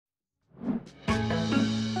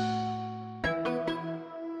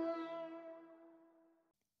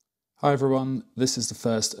Hi everyone, this is the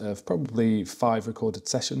first of probably 5 recorded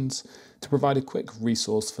sessions to provide a quick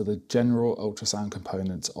resource for the general ultrasound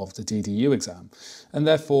component of the DDU exam, and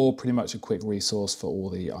therefore pretty much a quick resource for all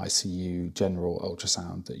the ICU general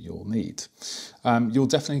ultrasound that you'll need. You'll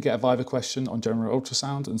definitely get a Viva question on general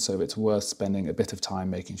ultrasound, and so it's worth spending a bit of time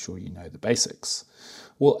making sure you know the basics.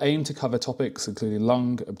 We'll aim to cover topics including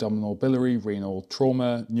lung, abdominal, biliary, renal,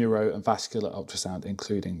 trauma, neuro and vascular ultrasound,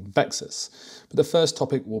 including VEXUS. But the first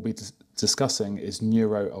topic we'll be discussing is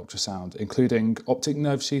neuro-ultrasound, including optic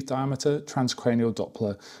nerve sheath diameter, transcranial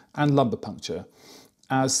Doppler and lumbar puncture,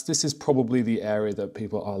 as this is probably the area that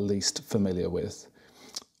people are least familiar with.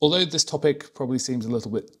 Although this topic probably seems a little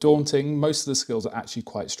bit daunting, most of the skills are actually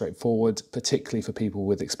quite straightforward, particularly for people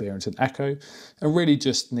with experience in echo, and really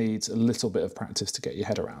just needs a little bit of practice to get your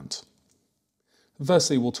head around.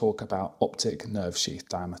 Firstly, we'll talk about optic nerve sheath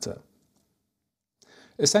diameter.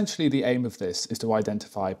 Essentially, the aim of this is to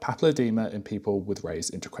identify papilledema in people with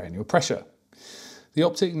raised intracranial pressure. The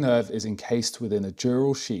optic nerve is encased within a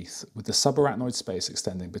dural sheath with the subarachnoid space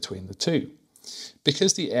extending between the two.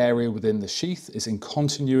 Because the area within the sheath is in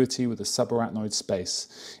continuity with the subarachnoid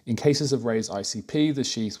space, in cases of raised ICP, the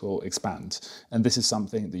sheath will expand, and this is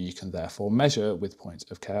something that you can therefore measure with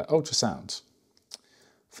point-of-care ultrasound.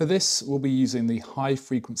 For this, we'll be using the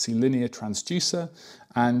high-frequency linear transducer,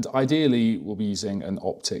 and ideally, we'll be using an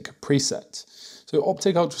optic preset. So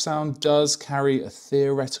optic ultrasound does carry a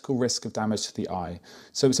theoretical risk of damage to the eye,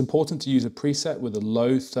 so it's important to use a preset with a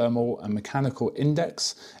low thermal and mechanical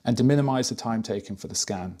index and to minimize the time taken for the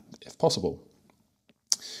scan, if possible.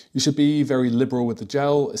 You should be very liberal with the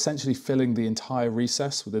gel, essentially filling the entire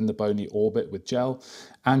recess within the bony orbit with gel,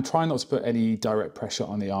 and try not to put any direct pressure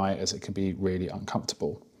on the eye as it can be really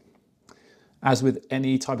uncomfortable. As with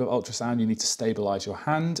any type of ultrasound, you need to stabilize your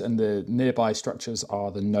hand, and the nearby structures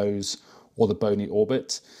are the nose or the bony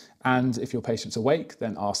orbit. And if your patient's awake,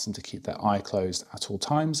 then ask them to keep their eye closed at all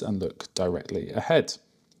times and look directly ahead.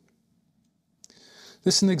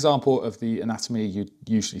 This is an example of the anatomy you'd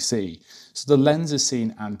usually see. So the lens is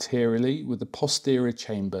seen anteriorly with the posterior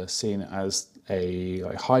chamber seen as a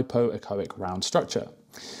hypoechoic round structure.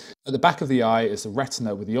 At the back of the eye is the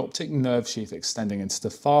retina with the optic nerve sheath extending into the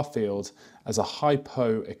far field as a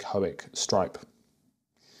hypoechoic stripe.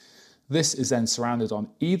 This is then surrounded on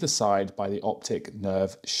either side by the optic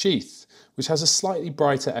nerve sheath, which has a slightly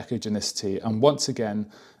brighter echogenicity and once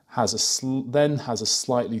again has a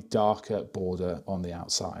slightly darker border on the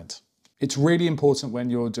outside. It's really important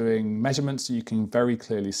when you're doing measurements that you can very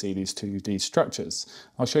clearly see these 2D structures.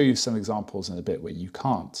 I'll show you some examples in a bit where you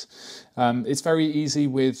can't. It's very easy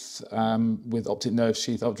with optic nerve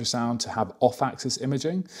sheath ultrasound to have off-axis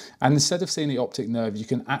imaging, and instead of seeing the optic nerve, you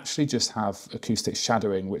can actually just have acoustic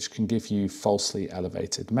shadowing, which can give you falsely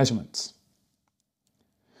elevated measurements.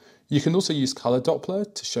 You can also use color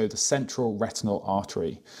Doppler to show the central retinal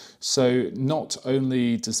artery. So not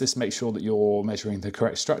only does this make sure that you're measuring the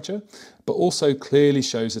correct structure, but also clearly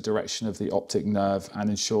shows the direction of the optic nerve and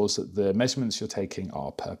ensures that the measurements you're taking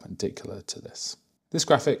are perpendicular to this. This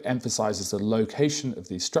graphic emphasizes the location of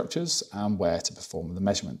these structures and where to perform the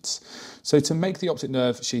measurements. So to make the optic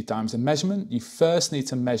nerve sheath diameter measurement, you first need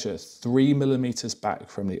to measure 3 millimeters back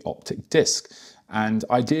from the optic disc, and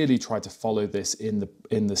ideally try to follow this in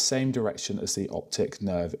the same direction as the optic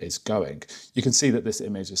nerve is going. You can see that this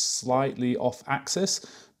image is slightly off axis,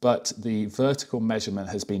 but the vertical measurement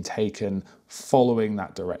has been taken following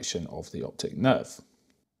that direction of the optic nerve.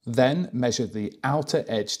 Then measure the outer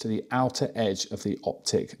edge to the outer edge of the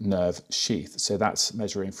optic nerve sheath. So that's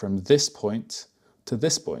measuring from this point to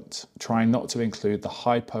this point, trying not to include the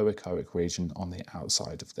hypoechoic region on the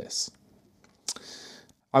outside of this.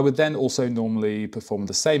 I would then also normally perform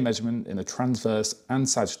the same measurement in a transverse and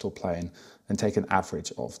sagittal plane and take an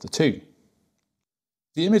average of the two.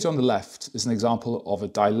 The image on the left is an example of a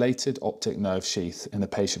dilated optic nerve sheath in a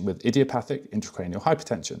patient with idiopathic intracranial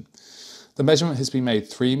hypertension. The measurement has been made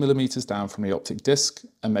 3 millimeters down from the optic disc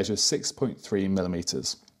and measures 6.3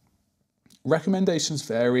 millimeters. Recommendations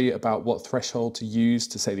vary about what threshold to use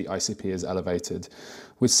to say the ICP is elevated,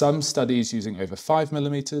 with some studies using over 5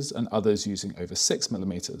 millimeters and others using over 6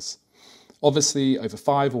 millimeters. Obviously, over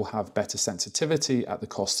 5 will have better sensitivity at the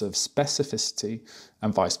cost of specificity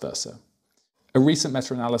and vice versa. A recent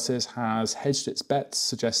meta-analysis has hedged its bets,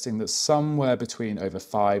 suggesting that somewhere between over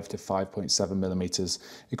 5 to 5.7 millimeters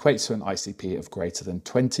equates to an ICP of greater than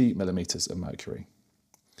 20 millimeters of mercury.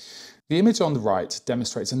 The image on the right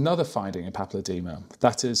demonstrates another finding in papilledema,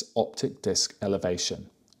 that is optic disc elevation,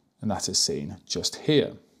 and that is seen just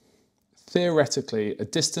here. theoretically a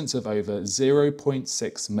distance of over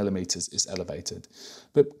 0.6 millimeters is elevated.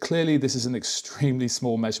 But clearly this is an extremely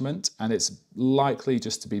small measurement, and it's likely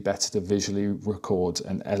just to be better to visually record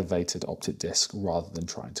an elevated optic disc rather than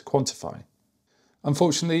trying to quantify.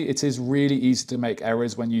 Unfortunately, it is really easy to make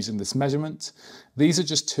errors when using this measurement. These are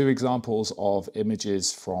just two examples of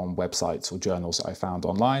images from websites or journals that I found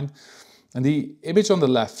online. And the image on the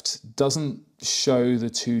left doesn't show the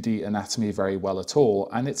 2D anatomy very well at all,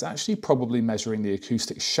 and it's actually probably measuring the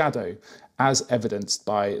acoustic shadow, as evidenced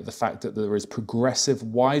by the fact that there is progressive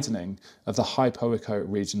widening of the hypoechoic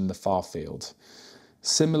region in the far field.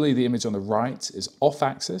 Similarly, the image on the right is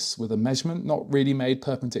off-axis with a measurement not really made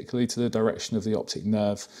perpendicularly to the direction of the optic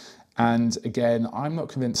nerve. And again, I'm not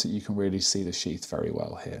convinced that you can really see the sheath very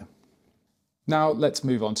well here. Now let's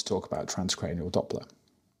move on to talk about transcranial Doppler.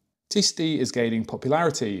 TCD is gaining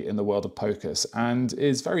popularity in the world of POCUS and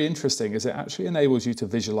is very interesting as it actually enables you to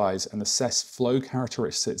visualize and assess flow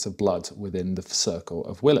characteristics of blood within the circle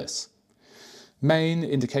of Willis. Main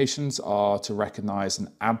indications are to recognize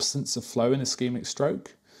an absence of flow in ischemic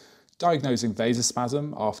stroke, diagnosing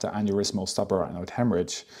vasospasm after aneurysmal subarachnoid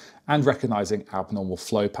hemorrhage, and recognizing abnormal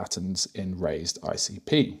flow patterns in raised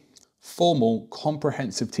ICP. Formal,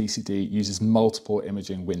 comprehensive TCD uses multiple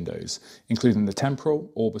imaging windows, including the temporal,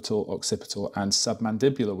 orbital, occipital, and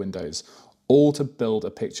submandibular windows, all to build a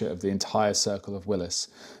picture of the entire circle of Willis.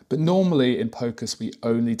 But normally in POCUS, we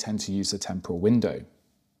only tend to use the temporal window.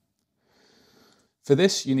 For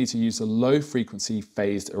this, you need to use a low-frequency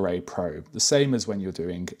phased array probe, the same as when you're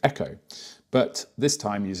doing echo, but this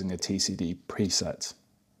time using a TCD preset.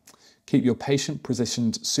 Keep your patient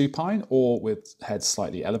positioned supine or with head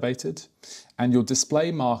slightly elevated, and your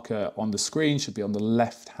display marker on the screen should be on the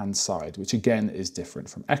left-hand side, which again is different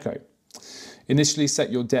from echo. Initially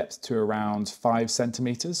set your depth to around 5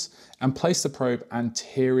 centimeters and place the probe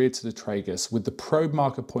anterior to the tragus with the probe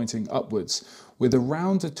marker pointing upwards with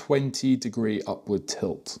around a 20-degree upward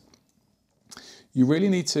tilt. You really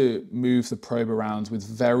need to move the probe around with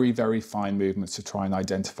very, very fine movements to try and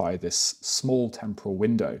identify this small temporal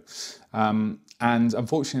window. And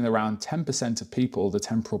unfortunately, in around 10% of people, the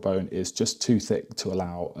temporal bone is just too thick to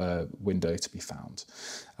allow a window to be found.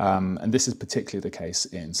 And this is particularly the case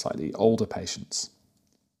in slightly older patients.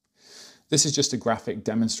 This is just a graphic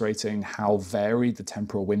demonstrating how varied the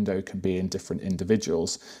temporal window can be in different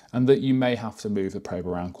individuals, and that you may have to move the probe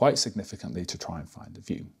around quite significantly to try and find a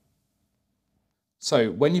view.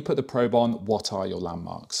 So when you put the probe on, what are your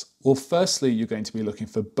landmarks? Well, firstly, you're going to be looking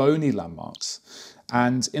for bony landmarks.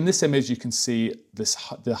 And in this image, you can see the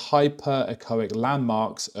hyperechoic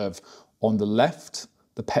landmarks of, on the left,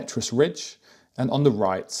 the petrous ridge, and on the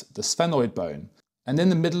right, the sphenoid bone. And in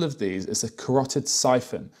the middle of these is a carotid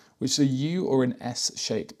siphon, which is a U or an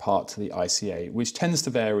S-shaped part to the ICA, which tends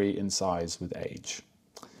to vary in size with age.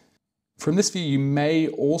 From this view, you may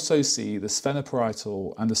also see the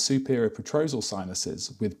sphenoparietal and the superior petrosal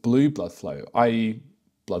sinuses with blue blood flow, i.e.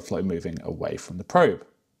 blood flow moving away from the probe.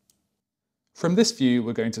 From this view,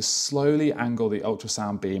 we're going to slowly angle the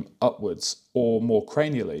ultrasound beam upwards, or more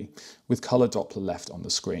cranially, with colour Doppler left on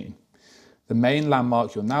the screen. The main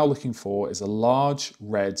landmark you're now looking for is a large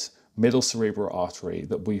red middle cerebral artery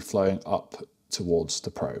that will be flowing up towards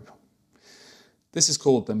the probe. This is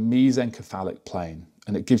called the mesencephalic plane,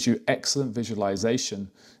 and it gives you excellent visualization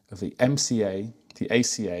of the MCA, the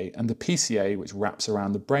ACA, and the PCA, which wraps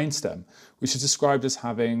around the brainstem, which is described as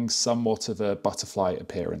having somewhat of a butterfly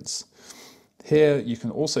appearance. Here you can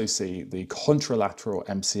also see the contralateral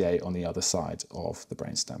MCA on the other side of the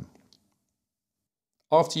brainstem.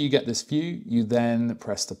 After you get this view, you then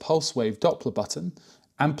press the pulse wave Doppler button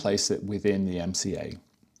and place it within the MCA.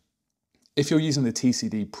 If you're using the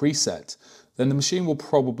TCD preset, then the machine will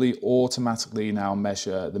probably automatically now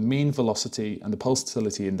measure the mean velocity and the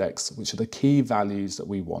pulsatility index, which are the key values that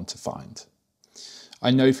we want to find.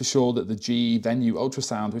 I know for sure that the GE Venue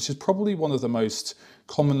ultrasound, which is probably one of the most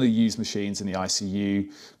commonly used machines in the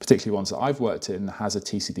ICU, particularly ones that I've worked in, has a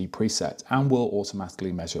TCD preset and will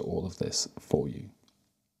automatically measure all of this for you.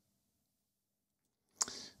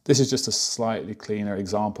 This is just a slightly cleaner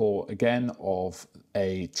example, again, of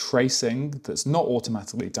a tracing that's not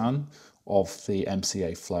automatically done of the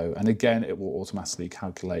MCA flow. And again, it will automatically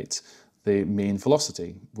calculate the mean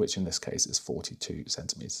velocity, which in this case is 42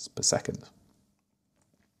 centimeters per second.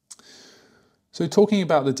 So talking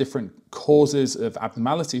about the different causes of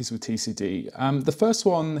abnormalities with TCD, the first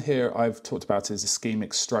one here I've talked about is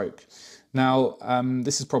ischemic stroke. Now,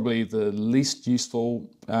 this is probably the least useful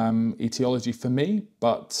etiology for me,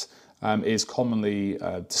 but is commonly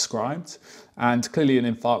described, and clearly an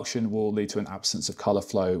infarction will lead to an absence of colour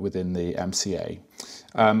flow within the MCA.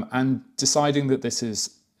 And deciding that this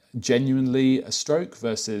is genuinely a stroke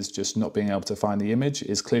versus just not being able to find the image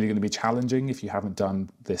is clearly going to be challenging if you haven't done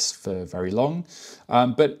this for very long,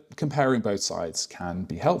 but comparing both sides can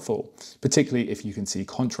be helpful, particularly if you can see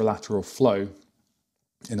contralateral flow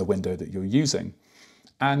in the window that you're using.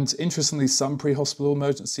 And interestingly, some pre-hospital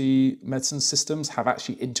emergency medicine systems have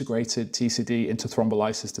actually integrated TCD into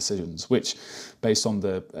thrombolysis decisions, which, based on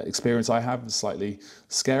the experience I have, is slightly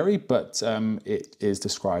scary, but it is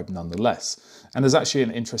described nonetheless. And there's actually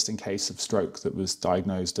an interesting case of stroke that was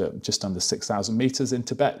diagnosed at just under 6,000 meters in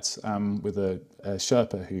Tibet with a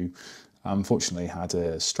Sherpa who unfortunately had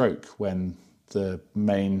a stroke when the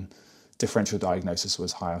main differential diagnosis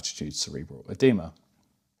was high altitude cerebral edema.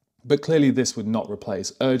 But clearly this would not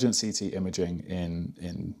replace urgent CT imaging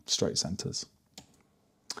in stroke centres.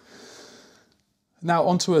 Now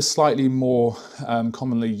onto a slightly more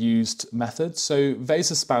commonly used method. So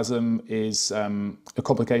vasospasm is a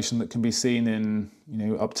complication that can be seen in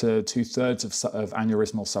up to 2/3 of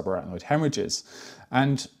aneurysmal subarachnoid hemorrhages.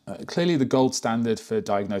 And clearly the gold standard for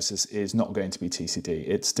diagnosis is not going to be TCD,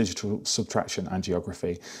 it's digital subtraction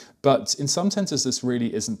angiography. But in some centres this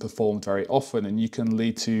really isn't performed very often, and you can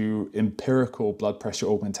lead to empirical blood pressure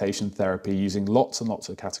augmentation therapy using lots and lots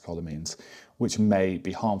of catecholamines, which may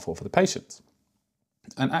be harmful for the patient.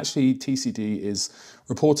 And actually TCD is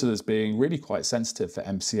reported as being really quite sensitive for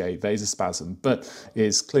MCA vasospasm, but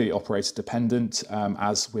is clearly operator dependent,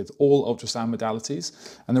 as with all ultrasound modalities,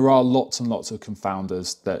 and there are lots and lots of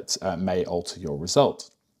confounders that may alter your result.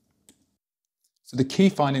 So the key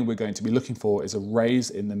finding we're going to be looking for is a raise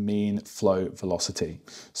in the mean flow velocity.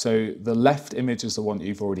 So the left image is the one that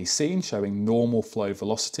you've already seen, showing normal flow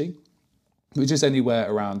velocity, which is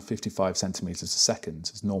anywhere around 55 centimeters a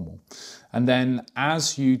second is normal. And then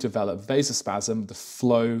as you develop vasospasm, the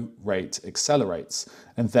flow rate accelerates,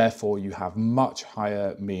 and therefore you have much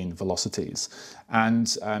higher mean velocities.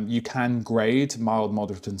 And you can grade mild,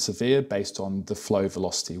 moderate, and severe based on the flow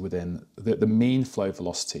velocity within, the mean flow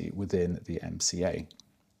velocity within the MCA.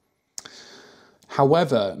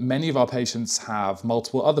 However, many of our patients have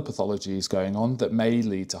multiple other pathologies going on that may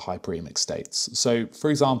lead to hyperemic states. So, for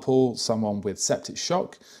example, someone with septic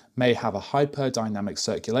shock may have a hyperdynamic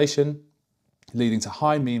circulation, leading to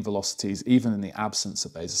high mean velocities even in the absence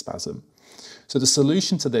of vasospasm. So the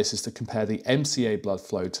solution to this is to compare the MCA blood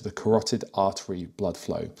flow to the carotid artery blood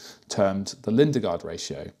flow, termed the Lindegaard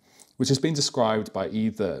ratio, which has been described by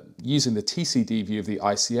either using the TCD view of the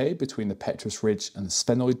ICA between the petrous ridge and the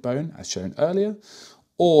sphenoid bone, as shown earlier,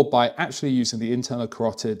 or by actually using the internal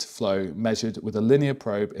carotid flow measured with a linear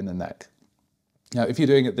probe in the neck. Now, if you're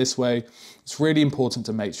doing it this way, it's really important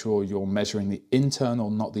to make sure you're measuring the internal,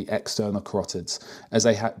 not the external carotids, as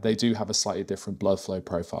they do have a slightly different blood flow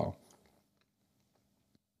profile.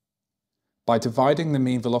 By dividing the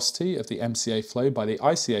mean velocity of the MCA flow by the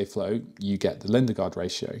ICA flow, you get the Lindegaard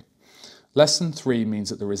ratio. Less than 3 means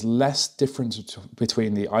that there is less difference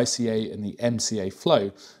between the ICA and the MCA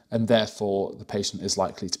flow, and therefore the patient is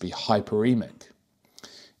likely to be hyperemic.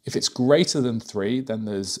 If it's greater than 3, then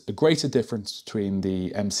there's a greater difference between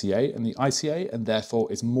the MCA and the ICA, and therefore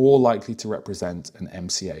is more likely to represent an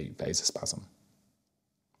MCA vasospasm.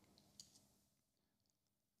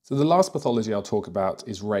 So the last pathology I'll talk about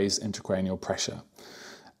is raised intracranial pressure.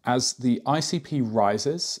 As the ICP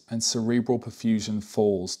rises and cerebral perfusion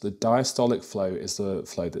falls, the diastolic flow is the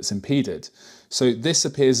flow that's impeded. So this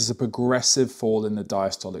appears as a progressive fall in the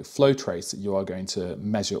diastolic flow trace that you are going to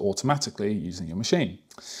measure automatically using your machine.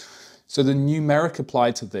 So the numeric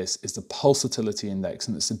applied to this is the pulsatility index,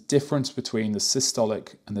 and it's the difference between the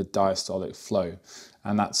systolic and the diastolic flow,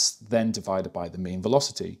 and that's then divided by the mean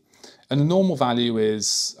velocity. And the normal value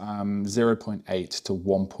is 0.8 to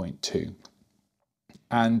 1.2.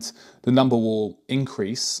 And the number will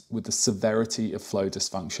increase with the severity of flow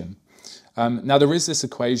dysfunction. Now there is this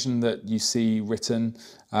equation that you see written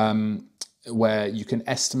where you can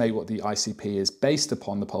estimate what the ICP is based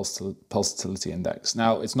upon the pulsatility index.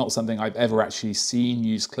 Now it's not something I've ever actually seen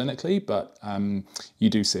used clinically, but you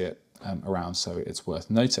do see it around, so it's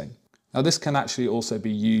worth noting. Now this can actually also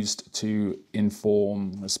be used to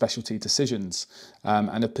inform specialty decisions,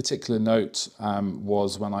 and a particular note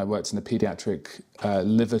was when I worked in the paediatric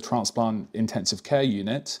liver transplant intensive care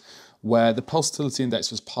unit, where the pulsatility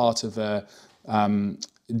index was part of a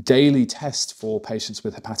daily test for patients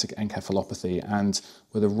with hepatic encephalopathy, and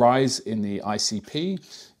with a rise in the ICP,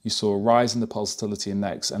 you saw a rise in the pulsatility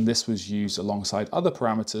index, and this was used alongside other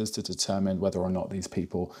parameters to determine whether or not these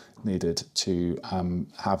people needed to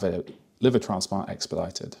have a liver transplant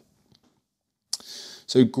expedited.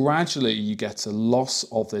 So gradually you get a loss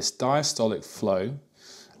of this diastolic flow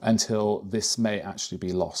until this may actually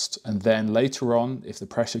be lost. And then later on, if the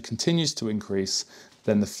pressure continues to increase,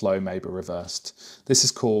 then the flow may be reversed. This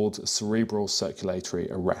is called cerebral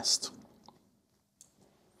circulatory arrest.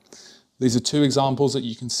 These are two examples that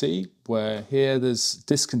you can see where here there's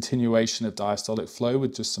discontinuation of diastolic flow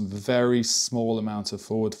with just some very small amount of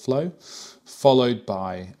forward flow, followed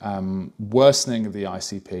by worsening of the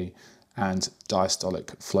ICP and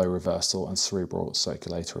diastolic flow reversal and cerebral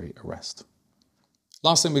circulatory arrest.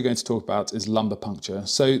 Last thing we're going to talk about is lumbar puncture.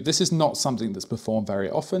 So this is not something that's performed very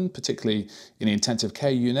often, particularly in the intensive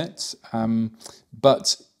care unit,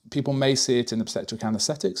 but people may see it in obstetric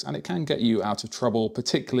anaesthetics, and it can get you out of trouble,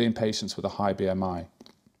 particularly in patients with a high BMI.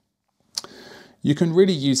 You can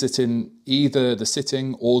really use it in either the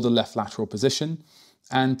sitting or the left lateral position,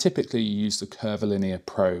 and typically you use the curvilinear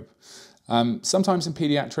probe. Sometimes in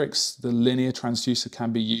pediatrics, the linear transducer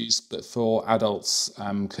can be used, but for adults,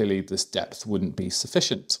 clearly this depth wouldn't be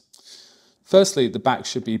sufficient. Firstly, the back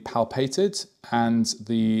should be palpated and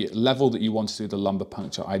the level that you want to do the lumbar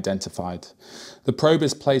puncture identified. The probe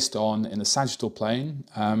is placed on in the sagittal plane,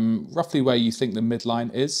 roughly where you think the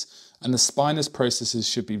midline is, and the spinous processes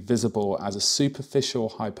should be visible as a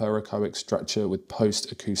superficial hyperechoic structure with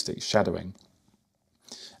post-acoustic shadowing.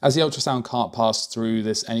 As the ultrasound can't pass through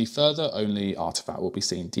this any further, only artifact will be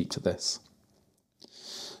seen deep to this.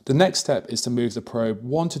 The next step is to move the probe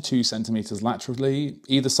 1 to 2 centimeters laterally,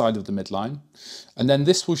 either side of the midline, and then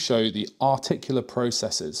this will show the articular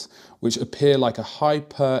processes, which appear like a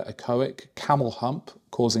hyperechoic camel hump,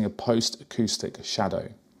 causing a post-acoustic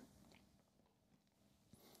shadow.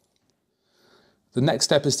 The next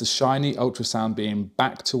step is to shine the ultrasound beam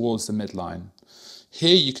back towards the midline.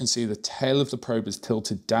 Here you can see the tail of the probe is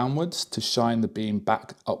tilted downwards to shine the beam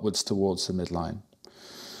back upwards towards the midline.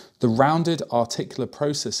 The rounded articular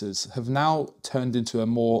processes have now turned into a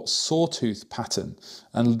more sawtooth pattern,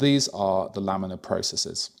 and these are the laminar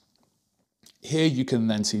processes. Here you can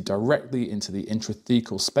then see directly into the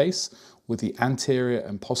intrathecal space with the anterior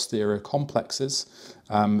and posterior complexes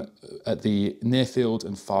at the near field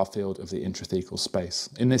and far field of the intrathecal space.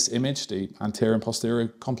 In this image, the anterior and posterior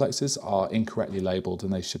complexes are incorrectly labelled,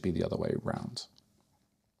 and they should be the other way around.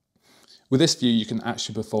 With this view, you can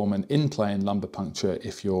actually perform an in-plane lumbar puncture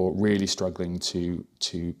if you're really struggling to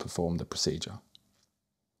perform the procedure.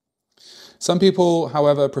 Some people,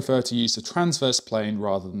 however, prefer to use the transverse plane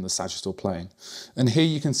rather than the sagittal plane. And here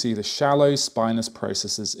you can see the shallow spinous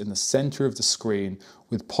processes in the center of the screen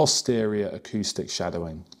with posterior acoustic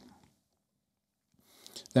shadowing.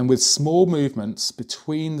 Then with small movements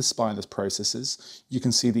between the spinous processes, you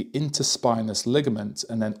can see the interspinous ligament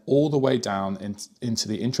and then all the way down into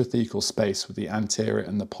the intrathecal space with the anterior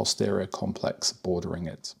and the posterior complex bordering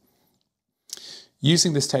it.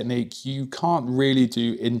 Using this technique, you can't really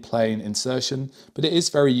do in-plane insertion, but it is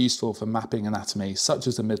very useful for mapping anatomy such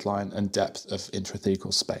as the midline and depth of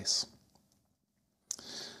intrathecal space.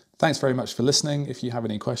 Thanks very much for listening. If you have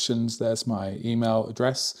any questions, there's my email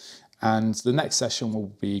address. And the next session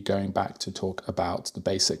will be going back to talk about the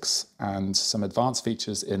basics and some advanced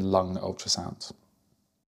features in lung ultrasound.